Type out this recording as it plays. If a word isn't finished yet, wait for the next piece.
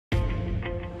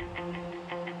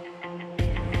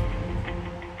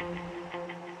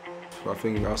I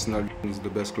think Arsenal is the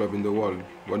best club in the world.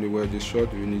 When you wear this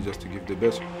shirt, you need just to give the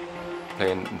best.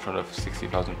 Playing in front of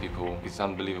 60,000 people is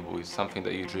unbelievable. It's something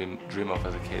that you dream of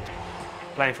as a kid.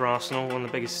 Playing for Arsenal, one of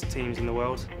the biggest teams in the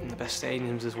world, in the best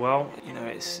stadiums as well. You know,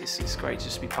 it's great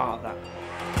just to be part of that.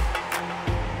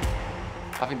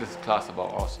 I think there's class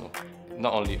about Arsenal,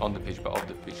 not only on the pitch but off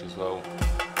the pitch as well.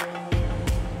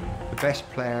 The best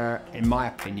player, in my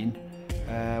opinion,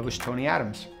 was Tony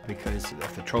Adams, because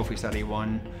of the trophies that he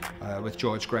won with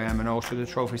George Graham, and also the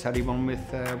trophies that he won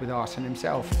with Arsenal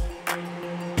himself.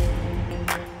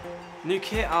 New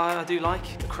kit I do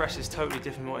like. The crest is totally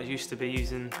different from what it used to be,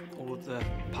 using all of the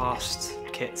past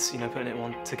kits, you know, putting it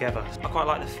one together. I quite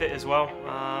like the fit as well.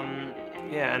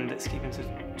 Yeah, and it's keeping to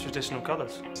traditional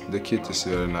colours. The kit is a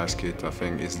very nice kit. I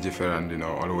think it's different, you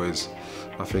know, always.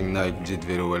 I think Nike did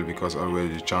very well because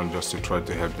always you try just to try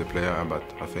to help the player, but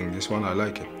I think this one I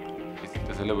like it.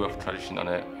 There's a little bit of tradition on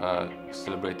it,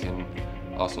 celebrating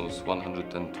Arsenal's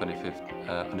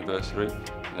 125th anniversary.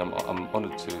 And I'm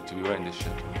honoured to be wearing this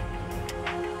shirt.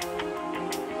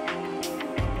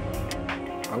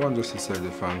 I want just to tell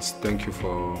the fans, thank you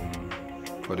for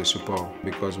the support,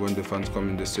 because when the fans come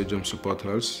in the stadium, support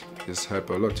us, it's help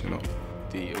a lot, you know.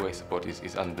 The away support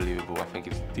is unbelievable. I think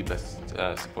it's the best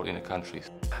support in the country.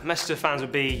 Message to the fans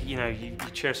would be, you know, you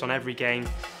cheer us on every game.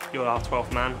 You're our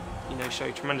 12th man. You know, show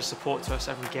tremendous support to us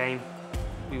every game.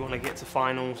 We want to get to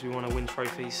finals. We want to win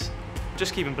trophies.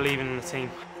 Just keep on believing in the team.